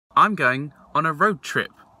I'm going on a road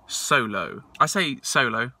trip solo. I say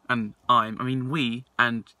solo and I mean we,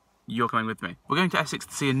 and you're going with me. We're going to Essex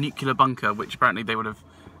to see a nuclear bunker, which apparently they would have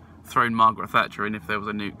thrown Margaret Thatcher in if there was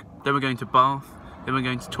a nuke. Then we're going to Bath, then we're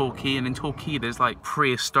going to Torquay, and in Torquay there's like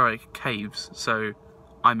prehistoric caves, so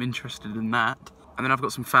I'm interested in that. And then I've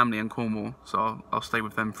got some family in Cornwall, so I'll stay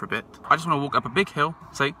with them for a bit. I just want to walk up a big hill,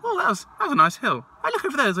 say, oh, that was a nice hill. Hey, look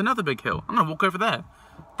over there, there's another big hill. I'm gonna walk over there.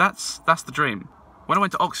 That's the dream. When I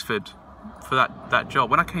went to Oxford for that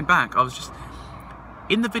job, when I came back, I was just,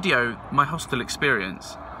 in the video, my hostel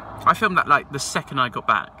experience, I filmed that like the second I got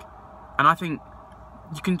back. And I think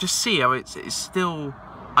you can just see how it's still,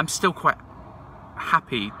 I'm still quite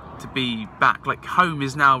happy to be back. Like, home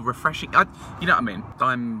is now refreshing. You know what I mean?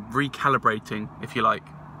 I'm recalibrating, if you like.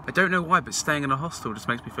 I don't know why, but staying in a hostel just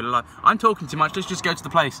makes me feel alive. I'm talking too much, let's just go to the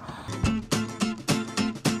place.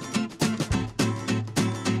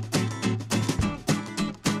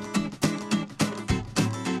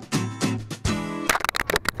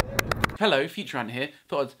 Hello, Future Ant here.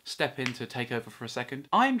 Thought I'd step in to take over for a second.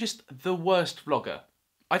 I'm just the worst vlogger.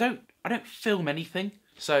 I don't film anything,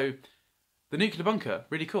 so the nuclear bunker,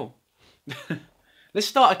 really cool. Let's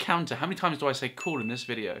start a counter. How many times do I say cool in this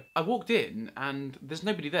video? I walked in and there's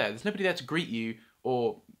nobody there. There's nobody there to greet you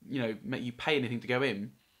or, you know, make you pay anything to go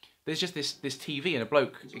in. There's just this TV and a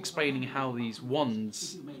bloke explaining how these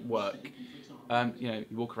wands work. You know,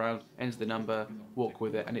 you walk around, enter the number, walk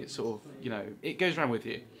with it, and it sort of, you know, it goes around with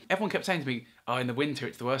you. Everyone kept saying to me, oh, in the winter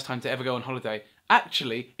it's the worst time to ever go on holiday.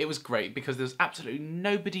 Actually, it was great because there's absolutely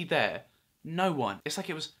nobody there. No one. It's like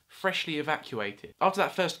it was freshly evacuated. After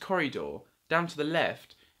that first corridor, down to the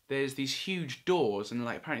left, there's these huge doors, and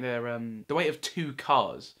like apparently they're the weight of 2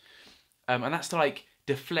 cars. And that's to like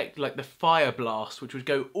deflect like the fire blast, which would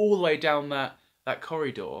go all the way down that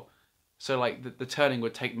corridor. So like the turning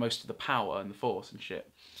would take most of the power and the force and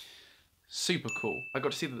shit. Super cool. I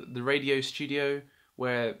got to see the radio studio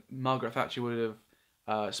where Margaret Thatcher would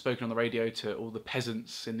have spoken on the radio to all the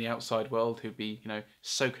peasants in the outside world who'd be, you know,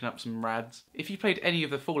 soaking up some rads. If you played any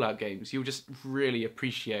of the Fallout games, you'll just really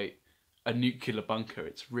appreciate a nuclear bunker.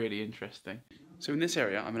 It's really interesting. So in this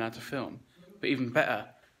area, I'm allowed to film. But even better,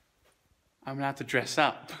 I'm allowed to dress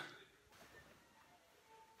up.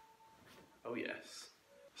 Oh yes.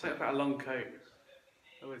 Something about a long coat.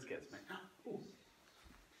 Always gets me. Ooh.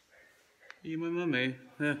 Are you my mummy?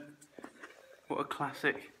 Yeah. What a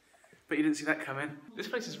classic. But you didn't see that coming. This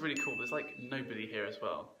place is really cool. There's like nobody here as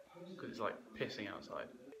well, because it's like pissing outside.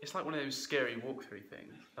 It's like one of those scary walkthrough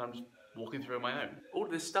things. I'm just walking through on my own. All of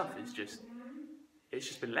this stuff is just, it's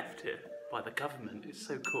just been left here by the government. It's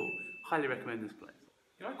so cool. Highly recommend this place.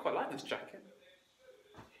 You know, I quite like this jacket.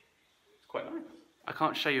 It's quite nice. I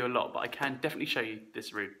can't show you a lot, but I can definitely show you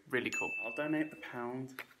this room. Really cool. I'll donate the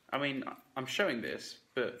 £1. I mean, I'm showing this,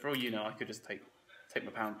 but for all you know, I could just take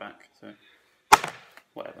my £1 back. So,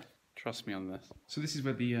 whatever. Trust me on this. So this is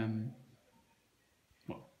where the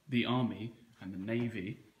army and the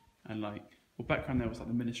navy and like, well, background there was like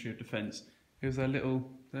the Ministry of Defence. It was their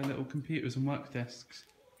little computers and work desks.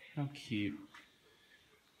 How cute.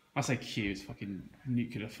 I say cute, it's fucking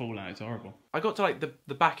nuclear fallout, it's horrible. I got to like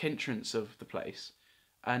the back entrance of the place,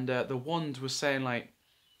 and the wand was saying like,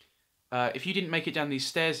 if you didn't make it down these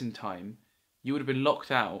stairs in time, you would have been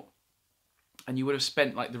locked out, and you would have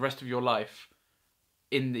spent like the rest of your life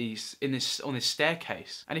on this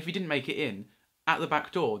staircase. And if you didn't make it in, at the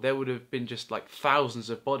back door, there would have been just like thousands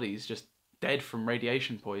of bodies just dead from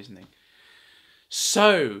radiation poisoning.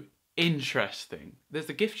 So interesting. There's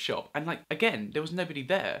the gift shop, and like again, there was nobody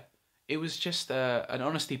there. It was just an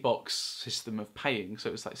honesty box system of paying, so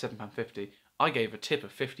it was like £7.50. I gave a tip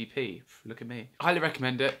of 50p. Look at me. Highly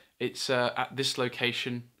recommend it. It's at this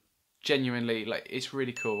location. Genuinely, like, it's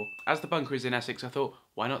really cool. As the bunker is in Essex, I thought,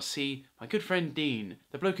 why not see my good friend Dean,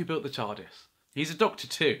 the bloke who built the TARDIS. He's a doctor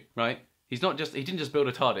too, right? He didn't just build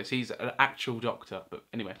a TARDIS, he's an actual doctor. But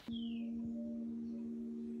anyway.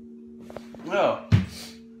 Oh.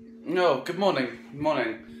 No, good morning. Good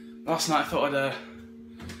morning. Last night I thought I'd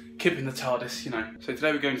keep in the TARDIS, you know. So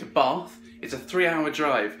today we're going to Bath. It's a 3-hour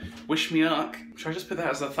drive. Wish me luck. Should I just put that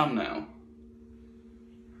as a thumbnail?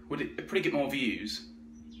 Would it probably get more views?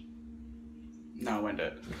 No, I won't do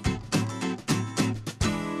it.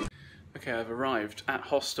 Okay, I've arrived at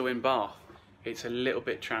hostel in Bath. It's a little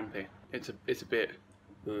bit trampy. It's a bit.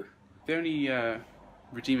 Ugh. The only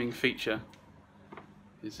redeeming feature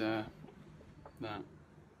is that.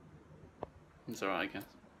 It's alright, I guess.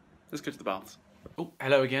 Let's go to the baths. Oh,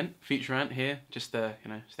 hello again, Future Ant here. Just you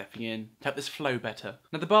know, stepping in to help this flow better.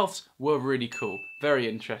 Now the baths were really cool, very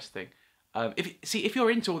interesting. If you're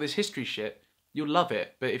into all this history shit, you'll love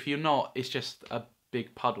it. But if you're not, it's just a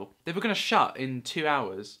big puddle. They were going to shut in 2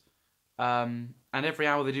 hours, and every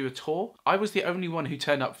hour they do a tour. I was the only one who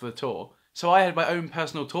turned up for the tour, so I had my own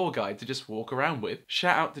personal tour guide to just walk around with.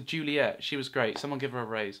 Shout out to Juliet, she was great. Someone give her a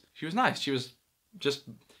raise. She was nice.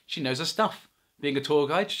 She knows her stuff. Being a tour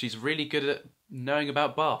guide, she's really good at knowing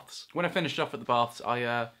about baths. When I finished off at the baths,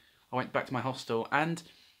 I went back to my hostel, and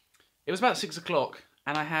it was about 6 o'clock,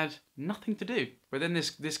 and I had nothing to do. But then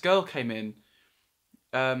this girl came in.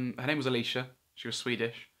 Her name was Alicia. She was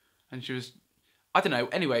Swedish, and she was, I don't know.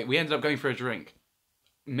 Anyway, we ended up going for a drink.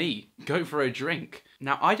 Me, go for a drink.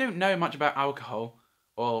 Now, I don't know much about alcohol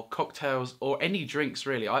or cocktails or any drinks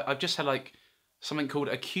really. I've just had like something called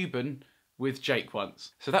a Cuban with Jake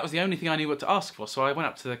once. So that was the only thing I knew what to ask for. So I went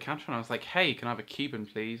up to the counter and I was like, hey, can I have a Cuban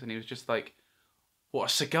please? And he was just like, what,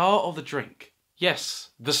 a cigar or the drink? Yes,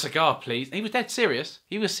 the cigar please. And he was dead serious.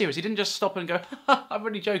 He was serious. He didn't just stop and go, I'm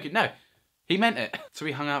really joking. No, he meant it. So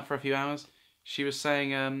we hung out for a few hours. She was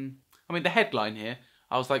saying, I mean, the headline here,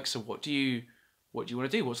 I was like, so what do you want to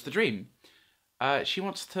do? What's the dream? She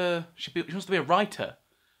wants to be a writer.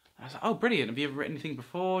 And I was like, oh, brilliant. Have you ever written anything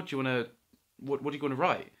before? Do you want to, what do you want to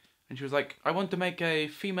write? And she was like, I want to make a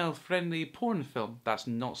female-friendly porn film. That's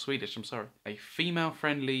not Swedish, I'm sorry. A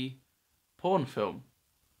female-friendly porn film.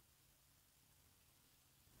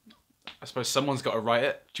 I suppose someone's got to write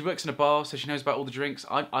it. She works in a bar, so she knows about all the drinks.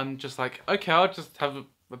 I'm just like, okay, I'll just have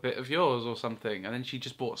a bit of yours or something. And then she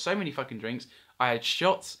just bought so many fucking drinks. I had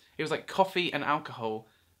shots. It was like coffee and alcohol.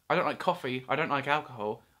 I don't like coffee. I don't like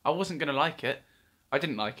alcohol. I wasn't going to like it. I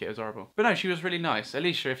didn't like it. It was horrible. But no, she was really nice.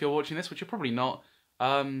 Alicia, if you're watching this, which you're probably not,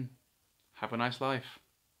 have a nice life.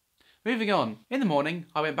 Moving on. In the morning,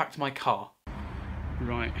 I went back to my car.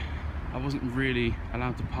 Right. I wasn't really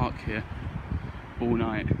allowed to park here all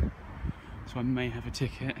night, so I may have a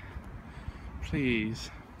ticket. Please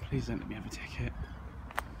don't let me have a ticket.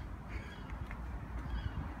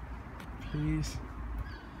 Please.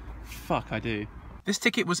 Fuck, I do. This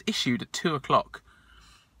ticket was issued at 2 o'clock.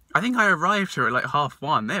 I think I arrived here at like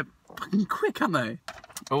 1:30. They're fucking quick, aren't they?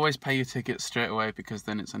 Always pay your tickets straight away because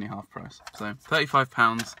then it's only half price. So,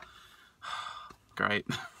 £35. Great.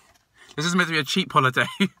 This is meant to be a cheap holiday.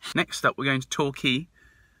 Next up, we're going to Torquay.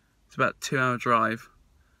 It's about a 2-hour drive.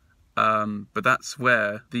 But that's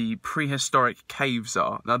where the prehistoric caves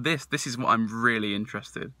are. Now this is what I'm really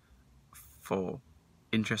interested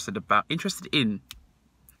in.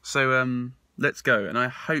 So let's go. And I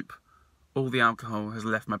hope all the alcohol has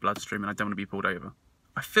left my bloodstream and I don't want to be pulled over.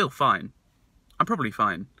 I feel fine. I'm probably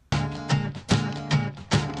fine.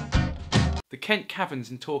 The Kent Caverns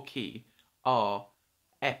in Torquay are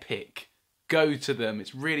epic. Go to them.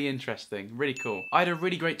 It's really interesting, really cool. I had a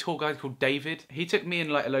really great tour guide called David. He took me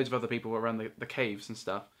and like loads of other people around the caves and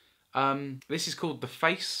stuff. This is called the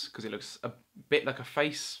Face because it looks a bit like a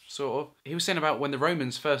face, sort of. He was saying about when the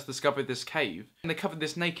Romans first discovered this cave and they covered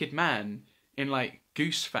this naked man in like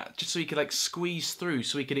goose fat just so he could like squeeze through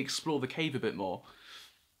so he could explore the cave a bit more.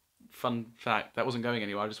 Fun fact, that wasn't going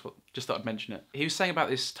anywhere, I just thought I'd mention it. He was saying about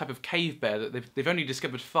this type of cave bear that they've only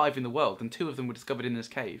discovered 5 in the world and 2 of them were discovered in this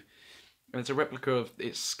cave. And it's a replica of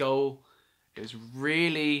its skull. It was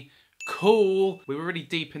really cool. We were really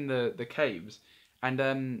deep in the caves.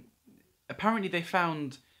 And apparently they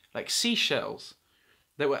found like seashells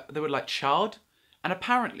that were like charred. And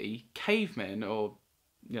apparently cavemen, or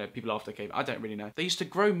you know, people after cave, I don't really know, they used to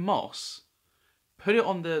grow moss, put it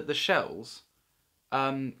on the shells,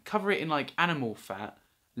 cover it in like animal fat,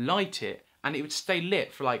 light it, and it would stay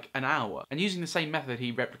lit for like an hour. And using the same method,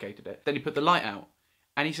 he replicated it. Then he put the light out.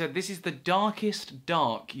 And he said, this is the darkest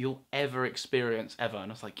dark you'll ever experience, ever.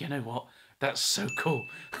 And I was like, you know what? That's so cool.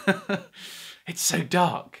 It's so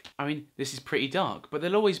dark. I mean, this is pretty dark. But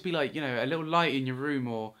there'll always be like, you know, a little light in your room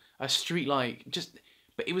or a street light.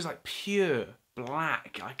 But it was like pure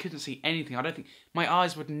black. I couldn't see anything. I don't think, my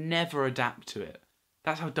eyes would never adapt to it.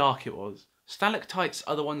 That's how dark it was. Stalactites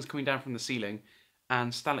are the ones coming down from the ceiling.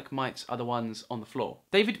 And stalagmites are the ones on the floor.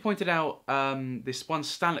 David pointed out this one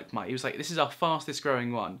stalagmite. He was like, this is our fastest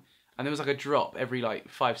growing one. And there was like a drop every like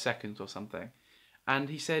 5 seconds or something. And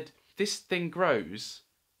he said, this thing grows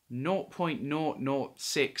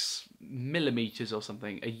 0.006 millimeters or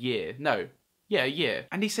something a year. No, yeah, a year.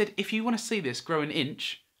 And he said, if you want to see this grow an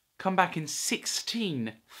inch, come back in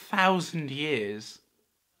 16,000 years.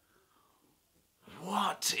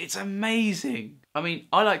 What? It's amazing. I mean,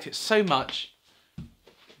 I liked it so much.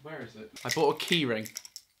 Where is it? I bought a key ring.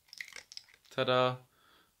 Ta-da.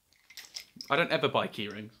 I don't ever buy key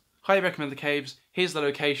rings. Highly recommend the caves. Here's the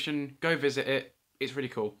location. Go visit it. It's really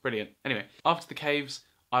cool. Brilliant. Anyway, after the caves,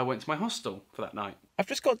 I went to my hostel for that night. I've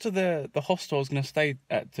just got to the hostel I was going to stay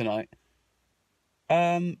at tonight.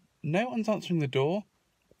 no one's answering the door,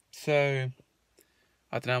 so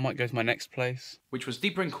I don't know, I might go to my next place, which was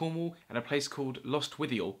deeper in Cornwall and a place called Lost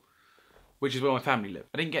Withiel, which is where my family live.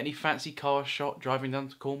 I didn't get any fancy car shot driving down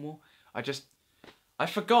to Cornwall. I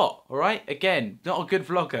forgot, alright? Again, not a good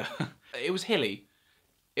vlogger. It was hilly.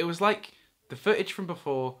 It was like the footage from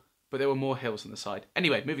before, but there were more hills on the side.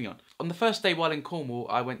 Anyway, moving on. On the first day while in Cornwall,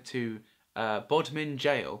 I went to Bodmin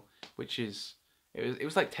Jail, which is, it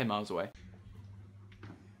was like 10 miles away.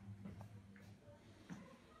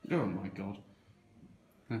 Oh my god.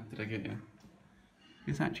 Did I get you?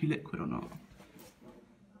 Is it actually liquid or not?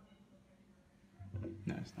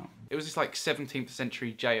 No, it's not. It was this like 17th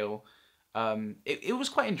century jail. It was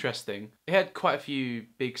quite interesting. It had quite a few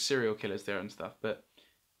big serial killers there and stuff, but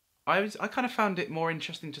I kind of found it more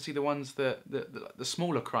interesting to see the ones the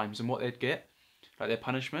smaller crimes and what they'd get, like their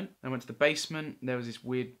punishment. I went to the basement. There was this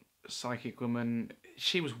weird psychic woman.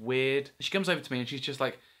 She was weird. She comes over to me and she's just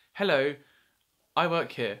like, "Hello, I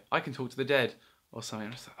work here. I can talk to the dead," or something.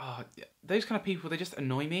 I was like, oh, yeah. Those kind of people, they just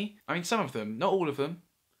annoy me. I mean, some of them, not all of them,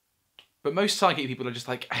 but most psychic people are just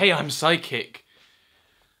like, "Hey, I'm psychic.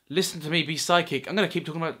 Listen to me be psychic. I'm going to keep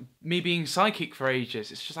talking about me being psychic for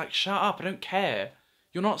ages." It's just like, shut up, I don't care.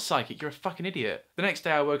 You're not psychic, you're a fucking idiot. The next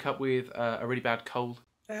day I woke up with a really bad cold.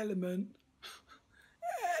 Element.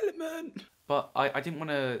 Element. But I didn't want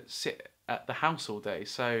to sit at the house all day,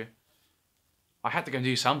 so I had to go and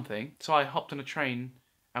do something. So I hopped on a train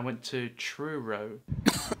and went to Truro.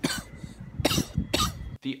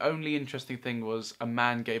 The only interesting thing was a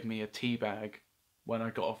man gave me a tea bag when I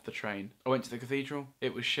got off the train. I went to the cathedral.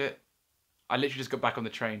 It was shit. I literally just got back on the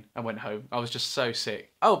train and went home. I was just so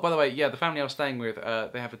sick. Oh, by the way, yeah, the family I was staying with,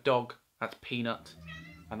 they have a dog. That's Peanut.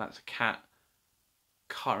 And that's a cat.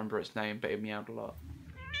 Can't remember its name, but it meowed a lot.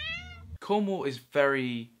 Cornwall is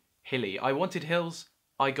very hilly. I wanted hills.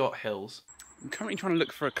 I got hills. I'm currently trying to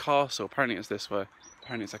look for a castle. Apparently it's this way.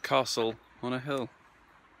 Apparently it's a castle on a hill.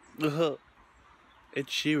 Ed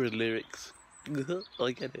Sheeran lyrics.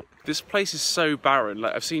 I get it. This place is so barren.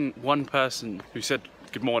 Like, I've seen one person who said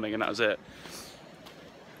good morning and that was it.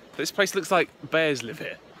 This place looks like bears live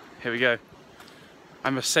here. Here we go.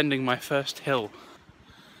 I'm ascending my first hill.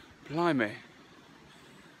 Blimey.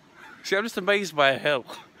 See, I'm just amazed by a hill.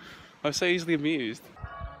 I'm so easily amused.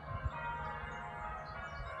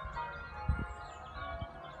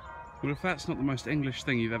 Well, if that's not the most English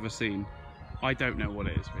thing you've ever seen, I don't know what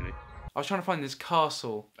it is, really. I was trying to find this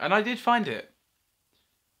castle, and I did find it.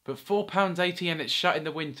 But £4.80 and it's shut in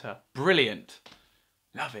the winter. Brilliant.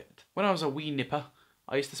 Love it. When I was a wee nipper,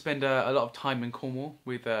 I used to spend a lot of time in Cornwall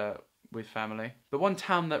with family. The one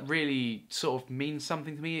town that really sort of means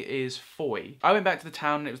something to me is Foy. I went back to the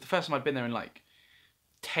town, and it was the first time I'd been there in like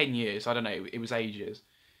 10 years. I don't know, it was ages.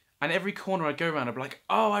 And every corner I'd go around, I'd be like,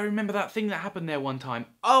 oh, I remember that thing that happened there one time.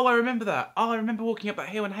 Oh, I remember that. Oh, I remember walking up that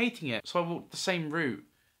hill and hating it. So I walked the same route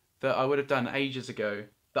that I would have done ages ago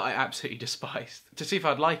that I absolutely despised to see if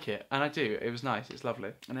I'd like it. And I do. It was nice. It's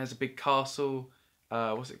lovely. And there's a big castle.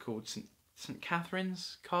 What's it called? St.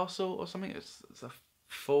 Catherine's Castle or something? It's a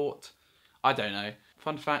fort. I don't know.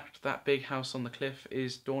 Fun fact, that big house on the cliff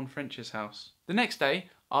is Dawn French's house. The next day,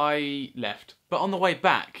 I left. But on the way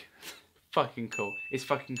back, fucking cool. It's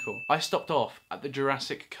fucking cool. I stopped off at the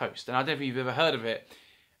Jurassic Coast. And I don't know if you've ever heard of it.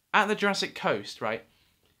 At the Jurassic Coast, right,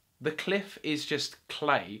 the cliff is just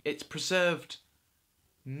clay. It's preserved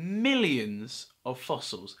millions of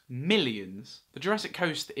fossils. Millions. The Jurassic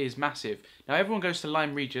Coast is massive. Now everyone goes to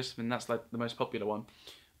Lyme Regis, and that's like the most popular one.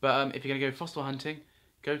 But if you're going to go fossil hunting,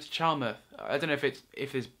 go to Charmouth. I don't know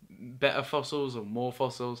if there's better fossils or more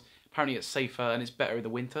fossils. Apparently it's safer and it's better in the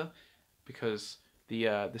winter because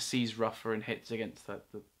the sea's rougher and hits against the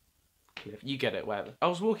cliff. You get it, whatever. I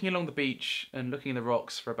was walking along the beach and looking at the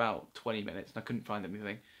rocks for about 20 minutes and I couldn't find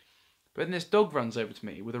anything. But then this dog runs over to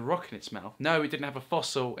me with a rock in its mouth. No, it didn't have a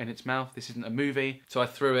fossil in its mouth. This isn't a movie. So I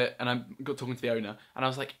threw it and I got talking to the owner. And I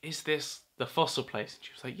was like, is this the fossil place? And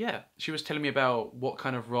she was like, yeah. She was telling me about what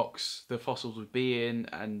kind of rocks the fossils would be in.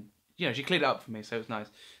 And, you know, she cleared it up for me, so it was nice.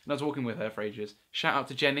 And I was walking with her for ages. Shout out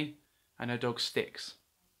to Jenny and her dog Sticks.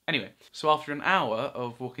 Anyway, so after an hour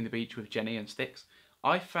of walking the beach with Jenny and Sticks,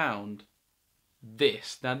 I found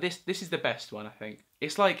this. Now, this is the best one, I think.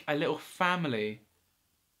 It's like a little family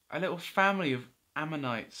of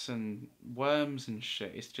ammonites and worms and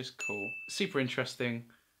shit. It's just cool. Super interesting.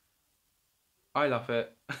 I love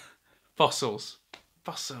it. Fossils.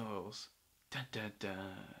 Fossils. Dun, dun, dun.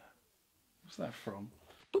 What's that from?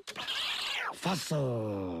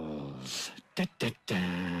 Fossils. Da, da, da.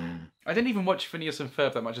 I didn't even watch Phineas and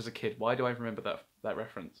Ferb that much as a kid. Why do I remember that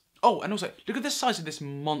reference? Oh, and also, look at the size of this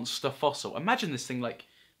monster fossil. Imagine this thing like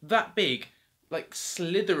that big, like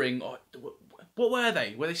slithering. Or, what were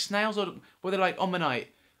they? Were they snails or were they like Omanite,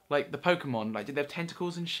 like the Pokemon? Like, did they have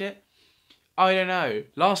tentacles and shit? I don't know.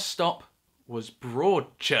 Last stop was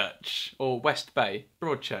Broadchurch, or West Bay.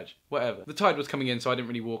 Broadchurch, whatever. The tide was coming in, so I didn't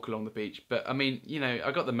really walk along the beach. But I mean, you know,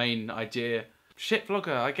 I got the main idea. Shit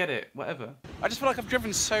vlogger, I get it, whatever. I just feel like I've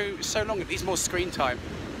driven so long, it needs more screen time.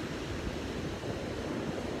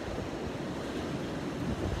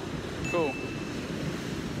 Cool.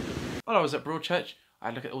 While I was at Broadchurch, I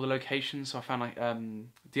had a look at all the locations, so I found like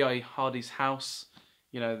D.I. Hardy's house,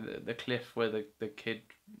 you know, the cliff where the kid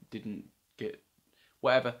didn't get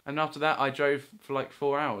whatever. And after that, I drove for like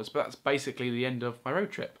 4 hours, but that's basically the end of my road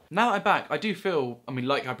trip. Now that I'm back, I do feel, I mean,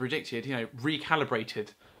 like I predicted, you know, recalibrated.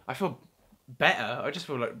 I feel better. I just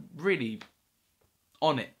feel like really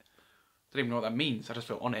on it. I don't even know what that means. I just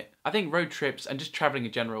feel on it. I think road trips and just traveling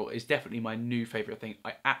in general is definitely my new favourite thing.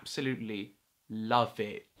 I absolutely love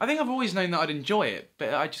it. I think I've always known that I'd enjoy it,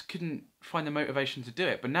 but I just couldn't find the motivation to do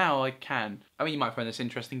it. But now I can. I mean, you might find this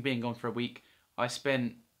interesting. Being gone for a week, I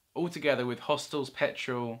spent altogether with hostels,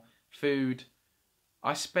 petrol, food,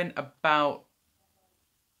 I spent about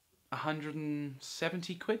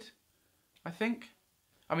 170 quid, I think.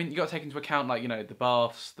 I mean, you got to take into account, like, you know, the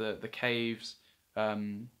baths, the caves,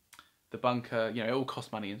 the bunker, you know, it all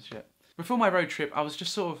cost money and shit. Before my road trip, I was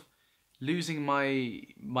just sort of losing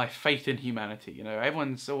my faith in humanity, you know.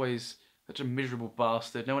 Everyone's always such a miserable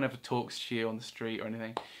bastard. No one ever talks to you on the street or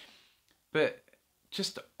anything. But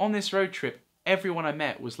just on this road trip, everyone I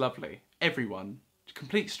met was lovely. Everyone.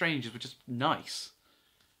 Complete strangers were just nice.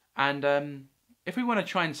 And if we want to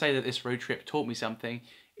try and say that this road trip taught me something,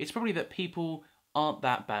 it's probably that people aren't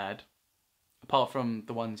that bad. Apart from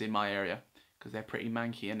the ones in my area. Because they're pretty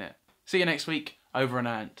manky, innit? See you next week over an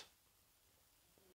ant.